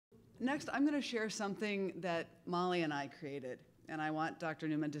Next, I'm going to share something that Molly and I created. And I want Dr.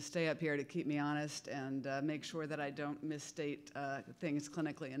 Newman to stay up here to keep me honest and make sure that I don't misstate things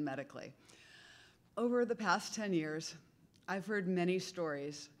clinically and medically. Over the past 10 years, I've heard many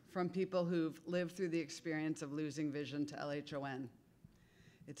stories from people who've lived through the experience of losing vision to LHON.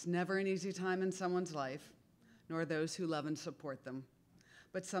 It's never an easy time in someone's life, nor those who love and support them.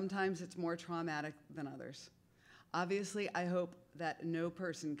 But sometimes it's more traumatic than others. Obviously, I hope that no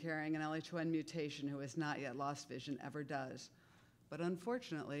person carrying an LHON mutation who has not yet lost vision ever does. But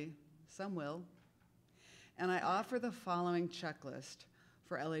unfortunately, some will. And I offer the following checklist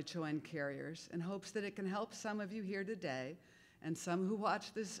for LHON carriers in hopes that it can help some of you here today and some who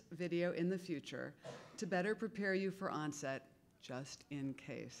watch this video in the future to better prepare you for onset, just in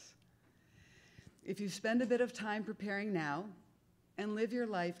case. If you spend a bit of time preparing now and live your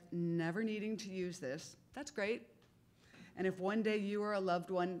life never needing to use this, that's great. And if one day you or a loved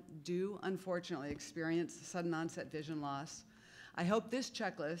one do unfortunately experience sudden onset vision loss, I hope this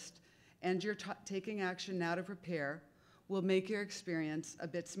checklist and your taking action now to prepare will make your experience a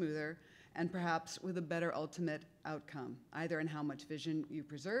bit smoother and perhaps with a better ultimate outcome, either in how much vision you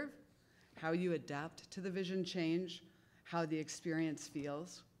preserve, how you adapt to the vision change, how the experience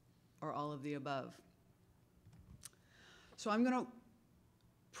feels, or all of the above. So I'm going to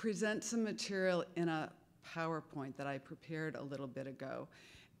present some material in a PowerPoint that I prepared a little bit ago.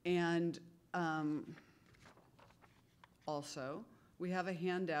 And also, we have a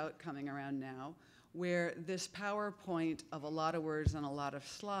handout coming around now where this PowerPoint of a lot of words and a lot of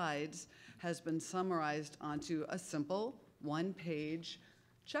slides has been summarized onto a simple one-page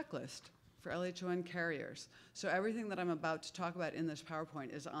checklist for LHON carriers. So everything that I'm about to talk about in this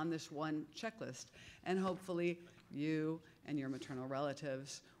PowerPoint is on this one checklist, and hopefully you and your maternal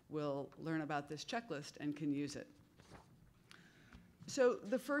relatives will learn about this checklist and can use it. So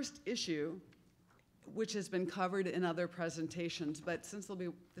the first issue, which has been covered in other presentations, but since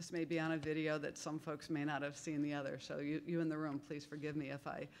this may be on a video that some folks may not have seen the other, so you in the room, please forgive me if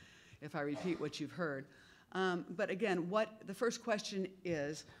I repeat what you've heard. But again, the first question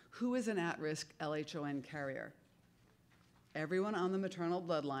is, who is an at-risk LHON carrier? Everyone on the maternal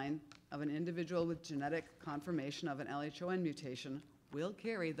bloodline of an individual with genetic confirmation of an LHON mutation will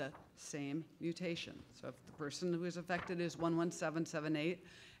carry the same mutation. So if the person who is affected is 11778,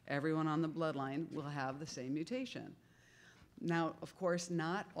 everyone on the bloodline will have the same mutation. Now, of course,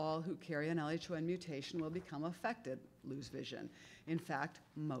 not all who carry an LHON mutation will become affected, lose vision. In fact,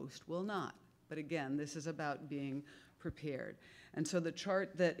 most will not. But again, this is about being prepared. And so the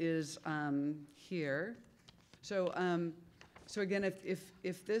chart that is here, so again,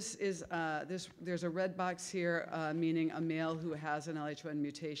 if this is, there's a red box here meaning a male who has an LHON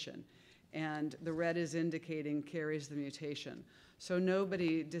mutation, and the red is indicating carries the mutation. So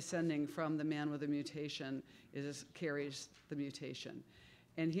nobody descending from the man with a mutation carries the mutation.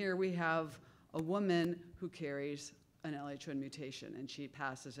 And here we have a woman who carries an LHON mutation, and she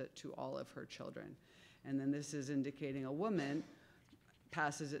passes it to all of her children. And then this is indicating a woman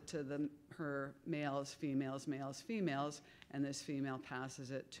passes it to her males, females, males, females, and this female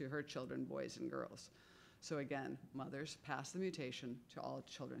passes it to her children, boys and girls. So again, mothers pass the mutation to all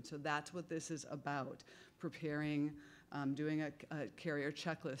children. So that's what this is about, preparing, doing a carrier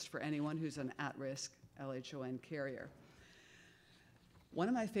checklist for anyone who's an at-risk LHON carrier. One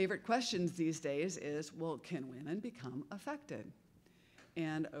of my favorite questions these days is, well, can women become affected?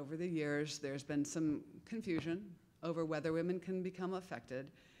 And over the years, there's been some confusion over whether women can become affected.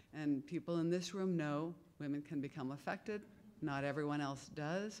 And people in this room know women can become affected. Not everyone else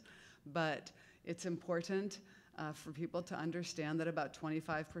does. But it's important for people to understand that about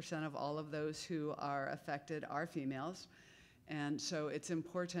 25% of all of those who are affected are females. And so it's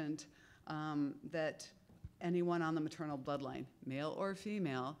important that anyone on the maternal bloodline, male or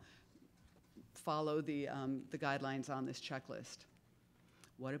female, follow the guidelines on this checklist.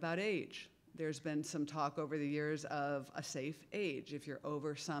 What about age? There's been some talk over the years of a safe age. If you're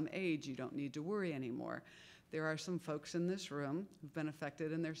over some age, you don't need to worry anymore. There are some folks in this room who've been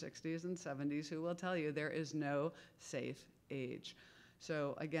affected in their 60s and 70s who will tell you there is no safe age.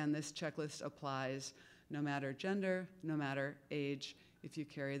 So again, this checklist applies no matter gender, no matter age. If you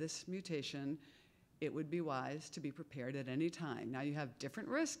carry this mutation, it would be wise to be prepared at any time. Now you have different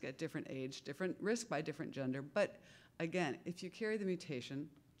risk at different age, different risk by different gender, but again, if you carry the mutation,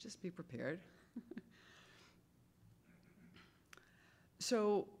 just be prepared.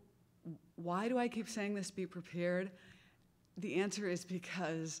 So why do I keep saying this, be prepared? The answer is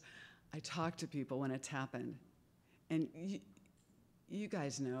because I talk to people when it's happened. And you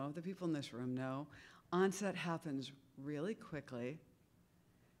guys know, the people in this room know, onset happens really quickly,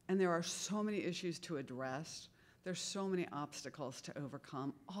 And there are so many issues to address. There's so many obstacles to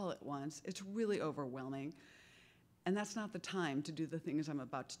overcome all at once. It's really overwhelming. And that's not the time to do the things I'm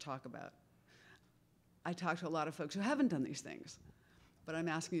about to talk about. I talk to a lot of folks who haven't done these things, but I'm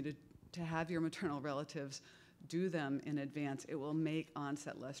asking you to have your maternal relatives do them in advance. It will make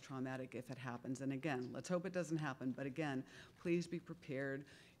onset less traumatic if it happens. And again, let's hope it doesn't happen, but again, please be prepared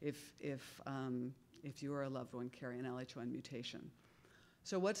if you or a loved one carry an LHON mutation.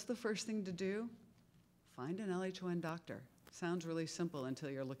 So what's the first thing to do? Find an LHON doctor. Sounds really simple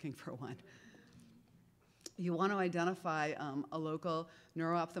until you're looking for one. You want to identify a local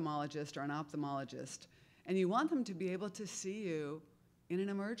neuro-ophthalmologist or an ophthalmologist, and you want them to be able to see you in an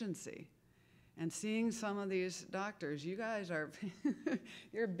emergency. And seeing some of these doctors, you guys are,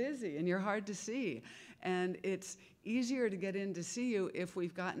 you're busy and you're hard to see. And it's easier to get in to see you if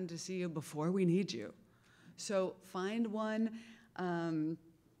we've gotten to see you before we need you. So find one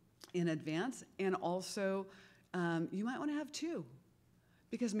in advance, and also you might want to have two,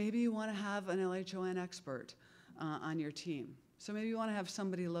 because maybe you want to have an LHON expert on your team. So maybe you want to have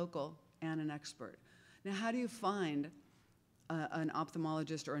somebody local and an expert. Now, how do you find an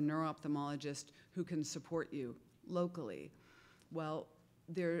ophthalmologist or a neuro-ophthalmologist who can support you locally? Well,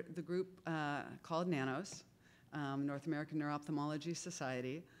 the group called NANOS, North American Neuro-Ophthalmology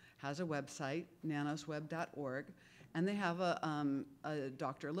Society, has a website, nanosweb.org, and they have a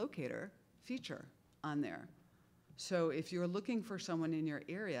doctor locator feature on there. So if you're looking for someone in your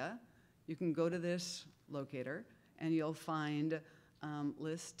area, you can go to this locator and you'll find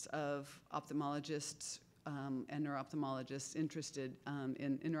lists of ophthalmologists and neuro-ophthalmologists interested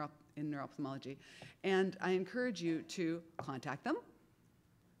in neuro-ophthalmology. And I encourage you to contact them,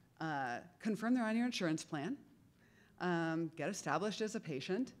 confirm they're on your insurance plan, get established as a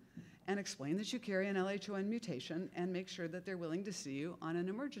patient, and explain that you carry an LHON mutation, and make sure that they're willing to see you on an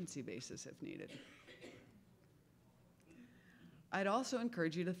emergency basis if needed. I'd also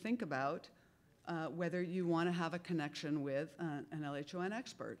encourage you to think about whether you want to have a connection with an LHON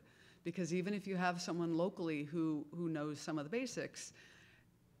expert, because even if you have someone locally who knows some of the basics,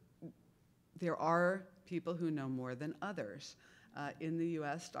 there are people who know more than others. In the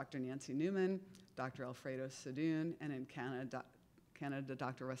US, Dr. Nancy Newman, Dr. Alfredo Sadoun, and in Canada,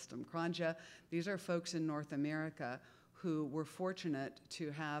 Dr. Rustam Kranja. These are folks in North America who were fortunate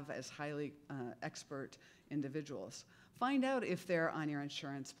to have as highly expert individuals. Find out if they're on your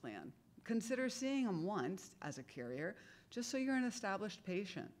insurance plan. Consider seeing them once as a carrier, just so you're an established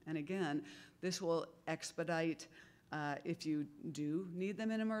patient. And again, this will expedite if you do need them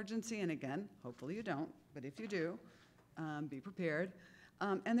in emergency. And again, hopefully you don't, but if you do, be prepared.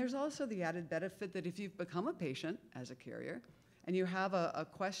 And there's also the added benefit that if you've become a patient as a carrier and you have a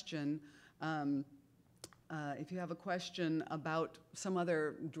question, if you have a question about some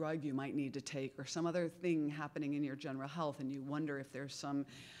other drug you might need to take or some other thing happening in your general health, and you wonder if there's some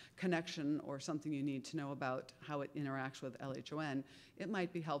connection or something you need to know about how it interacts with LHON, it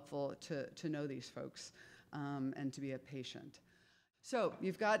might be helpful to know these folks and to be a patient. So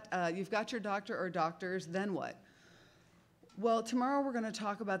you've got your doctor or doctors, then what? Well, tomorrow we're going to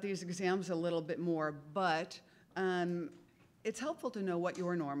talk about these exams a little bit more, but it's helpful to know what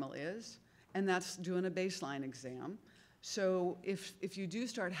your normal is, and that's doing a baseline exam. So if you do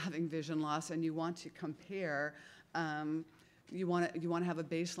start having vision loss and you want to compare, you want to have a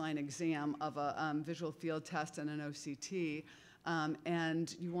baseline exam of a visual field test and an OCT,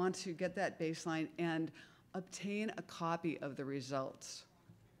 and you want to get that baseline and obtain a copy of the results.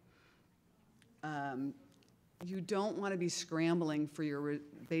 You don't want to be scrambling for your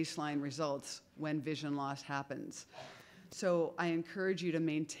baseline results when vision loss happens. So I encourage you to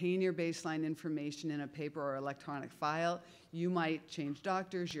maintain your baseline information in a paper or electronic file. You might change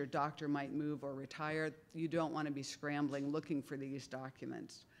doctors, your doctor might move or retire. You don't want to be scrambling looking for these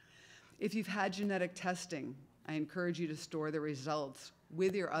documents. If you've had genetic testing, I encourage you to store the results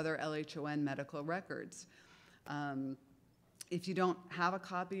with your other LHON medical records. If you don't have a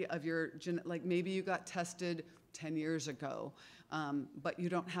copy of your, like maybe you got tested 10 years ago, but you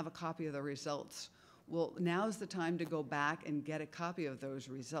don't have a copy of the results, well, now's the time to go back and get a copy of those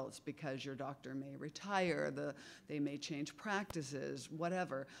results, because your doctor may retire, they may change practices,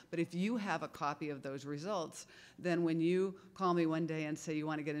 whatever. But if you have a copy of those results, then when you call me one day and say you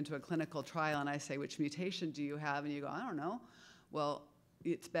want to get into a clinical trial, and I say, which mutation do you have? And you go, I don't know. Well,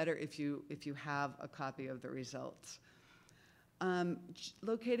 it's better if you have a copy of the results.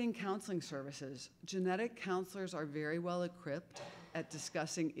 Locating counseling services. Genetic counselors are very well equipped at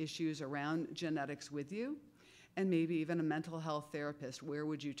discussing issues around genetics with you, and maybe even a mental health therapist. Where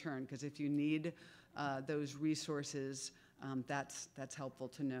would you turn? Because if you need those resources, That's helpful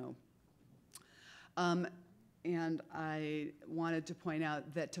to know. And I wanted to point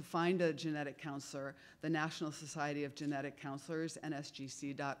out that to find a genetic counselor, the National Society of Genetic Counselors,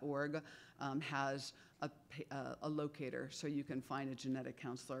 nsgc.org, has a locator, so you can find a genetic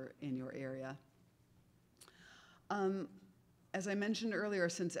counselor in your area. As I mentioned earlier,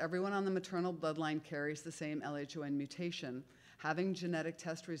 since everyone on the maternal bloodline carries the same LHON mutation, having genetic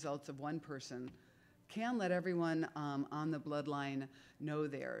test results of one person can let everyone on the bloodline know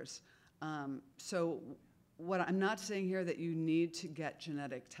theirs. So what I'm not saying here that you need to get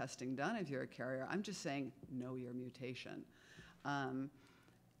genetic testing done if you're a carrier. I'm just saying know your mutation.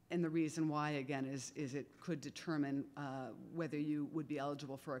 And the reason why, again, is it could determine whether you would be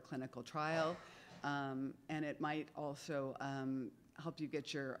eligible for a clinical trial, and it might also help you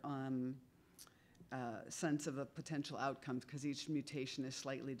get your sense of the potential outcomes, because each mutation is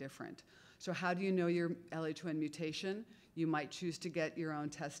slightly different. So how do you know your LHON mutation? You might choose to get your own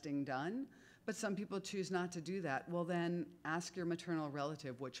testing done, but some people choose not to do that. Well, then ask your maternal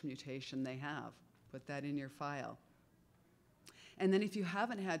relative which mutation they have. Put that in your file. And then if you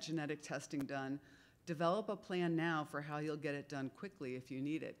haven't had genetic testing done, develop a plan now for how you'll get it done quickly if you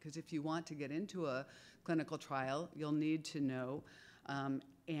need it. Because if you want to get into a clinical trial, you'll need to know,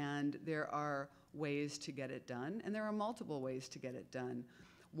 and there are ways to get it done, and there are multiple ways to get it done.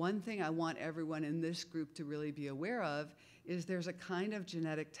 One thing I want everyone in this group to really be aware of is there's a kind of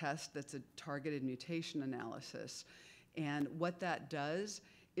genetic test that's a targeted mutation analysis. And what that does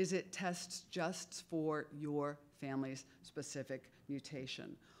is it tests just for your family's specific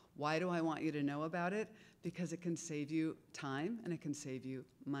mutation. Why do I want you to know about it? Because it can save you time and it can save you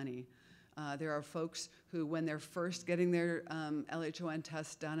money. There are folks who, when they're first getting their LHON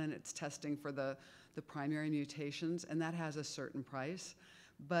test done, and it's testing for the primary mutations, and that has a certain price.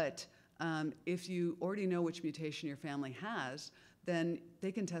 But if you already know which mutation your family has, then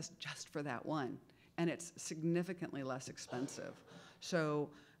they can test just for that one, and it's significantly less expensive.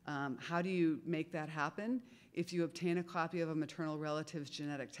 So how do you make that happen? If you obtain a copy of a maternal relative's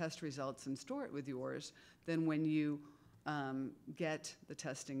genetic test results and store it with yours, then when you get the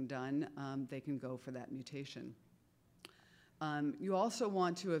testing done, they can go for that mutation. You also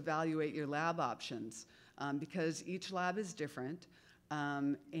want to evaluate your lab options because each lab is different,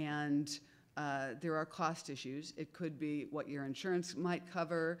 and there are cost issues. It could be what your insurance might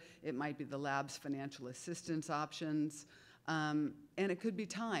cover. It might be the lab's financial assistance options. And it could be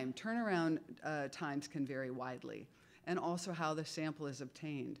time. Turnaround times can vary widely, and also how the sample is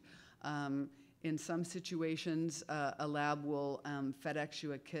obtained. In some situations, a lab will FedEx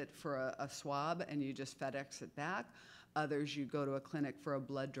you a kit for a swab, and you just FedEx it back. Others, you go to a clinic for a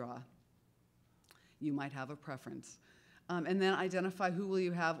blood draw. You might have a preference. And then identify who will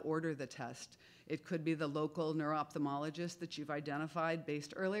you have order the test. It could be the local neuro-ophthalmologist that you've identified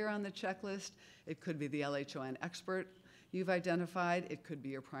based earlier on the checklist. It could be the LHON expert you've identified. It could be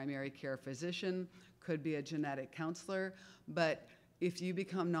your primary care physician, could be a genetic counselor. But if you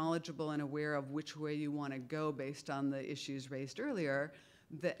become knowledgeable and aware of which way you want to go based on the issues raised earlier,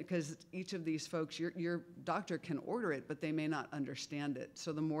 because each of these folks, your doctor can order it, but they may not understand it.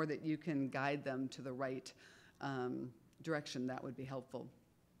 So the more that you can guide them to the right direction, that would be helpful.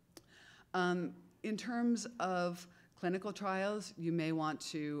 In terms of clinical trials, you may want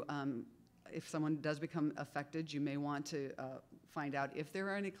to, if someone does become affected, you may want to find out if there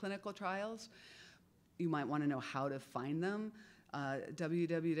are any clinical trials. You might want to know how to find them.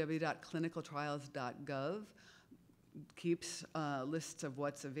 www.clinicaltrials.gov keeps lists of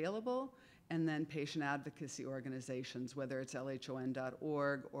what's available, and then patient advocacy organizations, whether it's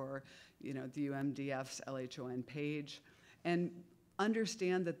LHON.org or the UMDF's LHON page. And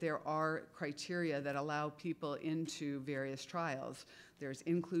understand that there are criteria that allow people into various trials. There's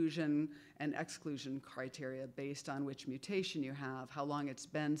inclusion and exclusion criteria based on which mutation you have, how long it's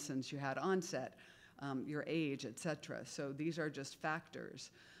been since you had onset, your age, et cetera. So these are just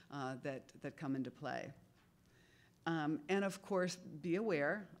factors that come into play. And of course, be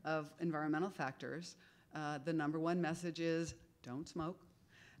aware of environmental factors. The number one message is don't smoke.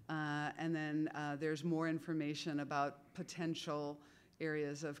 And then there's more information about potential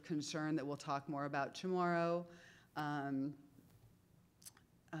areas of concern that we'll talk more about tomorrow. And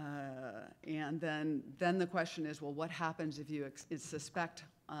then the question is, well, what happens if you suspect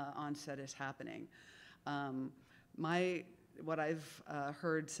onset is happening? What I've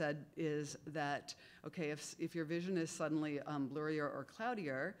heard said is that, okay, if your vision is suddenly blurrier or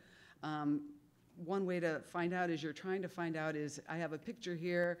cloudier, one way to find out is I have a picture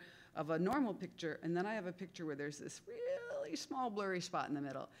here of a normal picture, and then I have a picture where there's this real really small blurry spot in the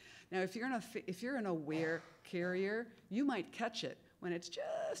middle. Now, if you're an aware carrier, you might catch it when it's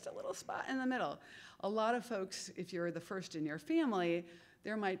just a little spot in the middle. A lot of folks, if you're the first in your family,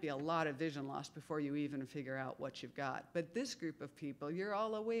 there might be a lot of vision loss before you even figure out what you've got. But this group of people, you're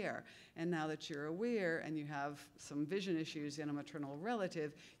all aware. And now that you're aware and you have some vision issues in a maternal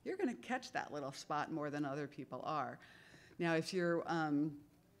relative, you're going to catch that little spot more than other people are. Now, if you're,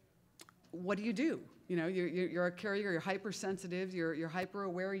 what do? You know, you're a carrier, you're hypersensitive, you're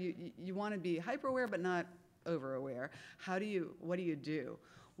hyper-aware. You want to be hyper-aware but not over-aware. What do you do?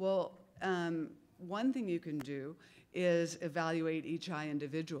 Well, one thing you can do is evaluate each eye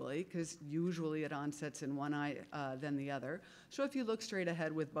individually, because usually it onsets in one eye than the other. So if you look straight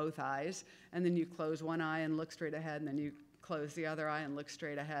ahead with both eyes, and then you close one eye and look straight ahead, and then you close the other eye and look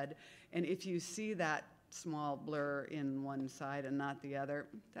straight ahead, and if you see that small blur in one side and not the other,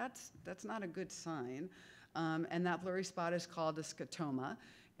 that's not a good sign. And that blurry spot is called a scotoma,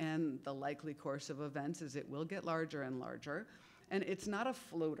 and the likely course of events is it will get larger and larger. And it's not a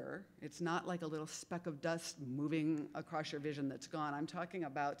floater. It's not like a little speck of dust moving across your vision that's gone. I'm talking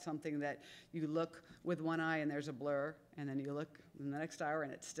about something that you look with one eye and there's a blur, and then you look in the next hour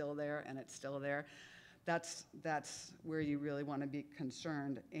and it's still there and it's still there. That's where you really want to be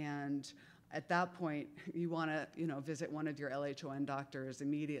concerned. And at that point, you want to, visit one of your LHON doctors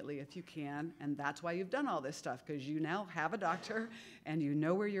immediately if you can, and that's why you've done all this stuff, because you now have a doctor and you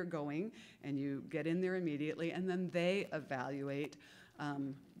know where you're going, and you get in there immediately, and then they evaluate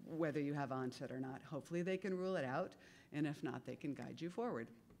whether you have onset or not. Hopefully they can rule it out, and if not, they can guide you forward.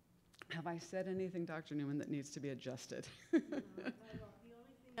 Have I said anything, Dr. Newman, that needs to be adjusted? The only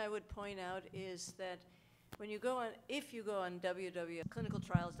thing I would point out is that when you go on, if you go on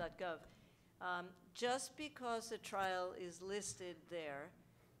www.clinicaltrials.gov, just because a trial is listed there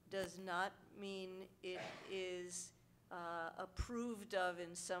does not mean it is approved of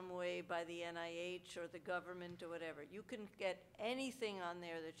in some way by the NIH or the government or whatever. You can get anything on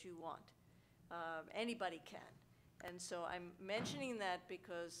there that you want. Anybody can. And so I'm mentioning that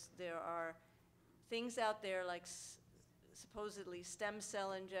because there are things out there like supposedly stem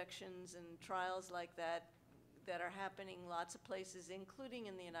cell injections and trials like that that are happening lots of places, including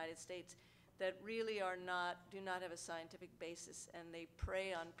in the United States, that really do not have a scientific basis, and they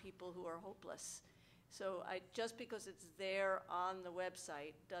prey on people who are hopeless. So just because it's there on the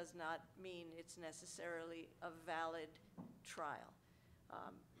website does not mean it's necessarily a valid trial.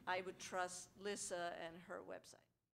 I would trust Lissa and her website.